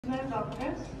professional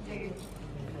doctors.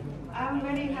 I am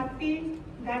very happy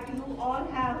that you all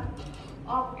have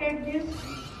opted this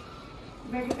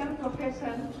medical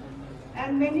profession,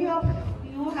 and many of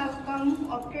you have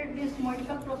opted this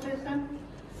medical profession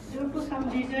due to some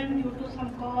reason, due to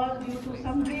some cause, due to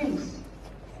some dreams.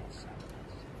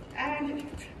 And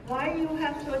why you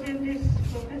have chosen this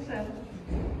profession,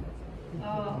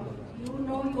 you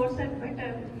know yourself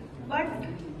better. But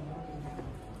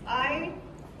I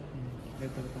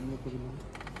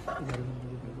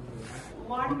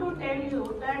want to tell you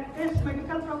that this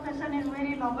medical profession is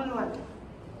very noble one.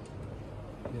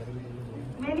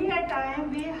 Many a time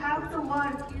we have to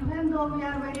work even though we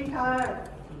are very tired.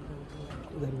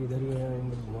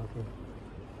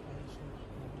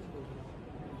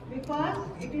 Because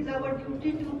it is our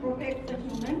duty to protect the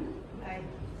human life.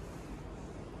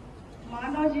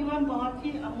 मानव जीवन बहुत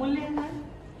ही अमूल्य है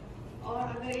और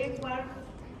अगर एक बार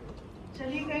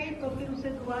चली गई तो फिर उसे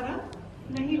दोबारा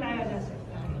नहीं लाया जा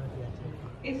सकता है।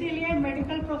 इसीलिए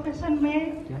मेडिकल प्रोफेशन में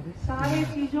सारी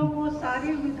चीजों को,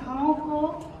 सारी विधाओं को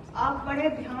आप बड़े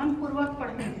ध्यान पूर्वक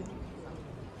पढ़ेंगे।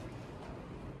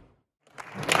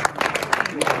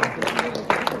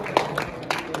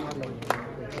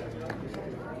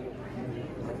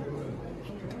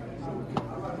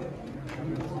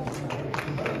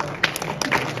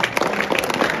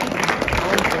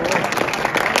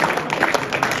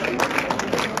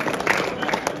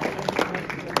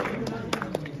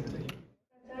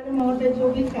 जो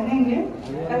भी कहेंगे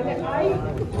पहले आई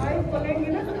बोलेंगे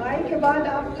ना, आई के बाद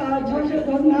आपका जो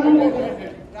नाम होगा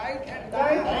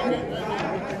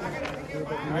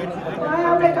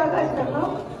बाया में कागज करना,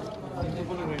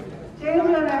 चेंज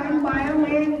और बाया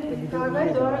में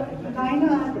कागज और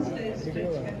दाहिना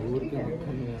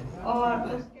और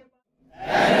उसके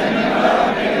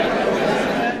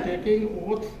taking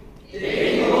oath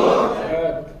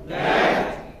that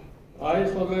I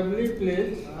solemnly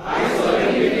pledge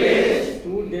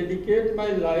to dedicate my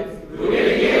life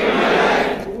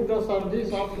to the service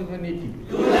of humanity.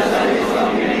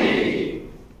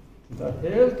 The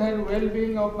health and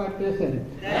well-being of my patient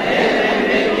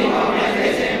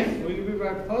will be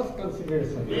my first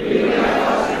consideration.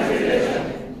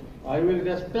 I will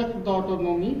respect the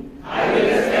autonomy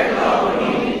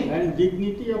and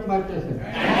dignity of my patient.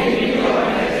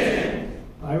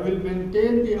 I will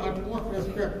maintain the utmost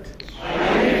respect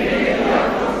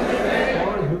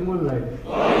for human life.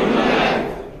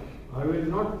 I will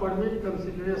not permit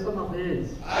consideration of age,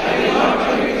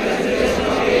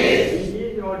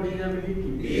 age or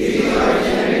disability,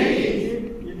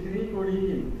 ethnic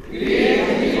origin,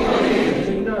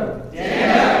 gender,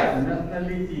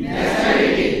 nationality,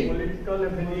 political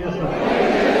affiliation,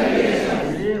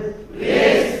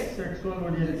 race, sexual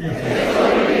orientation,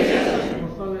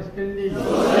 social standing,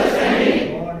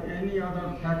 or any other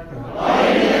factor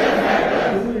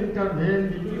to intervene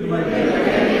between my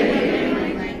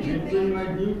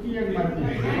duty and my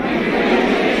duty.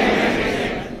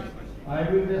 I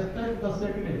will respect the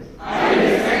sacredness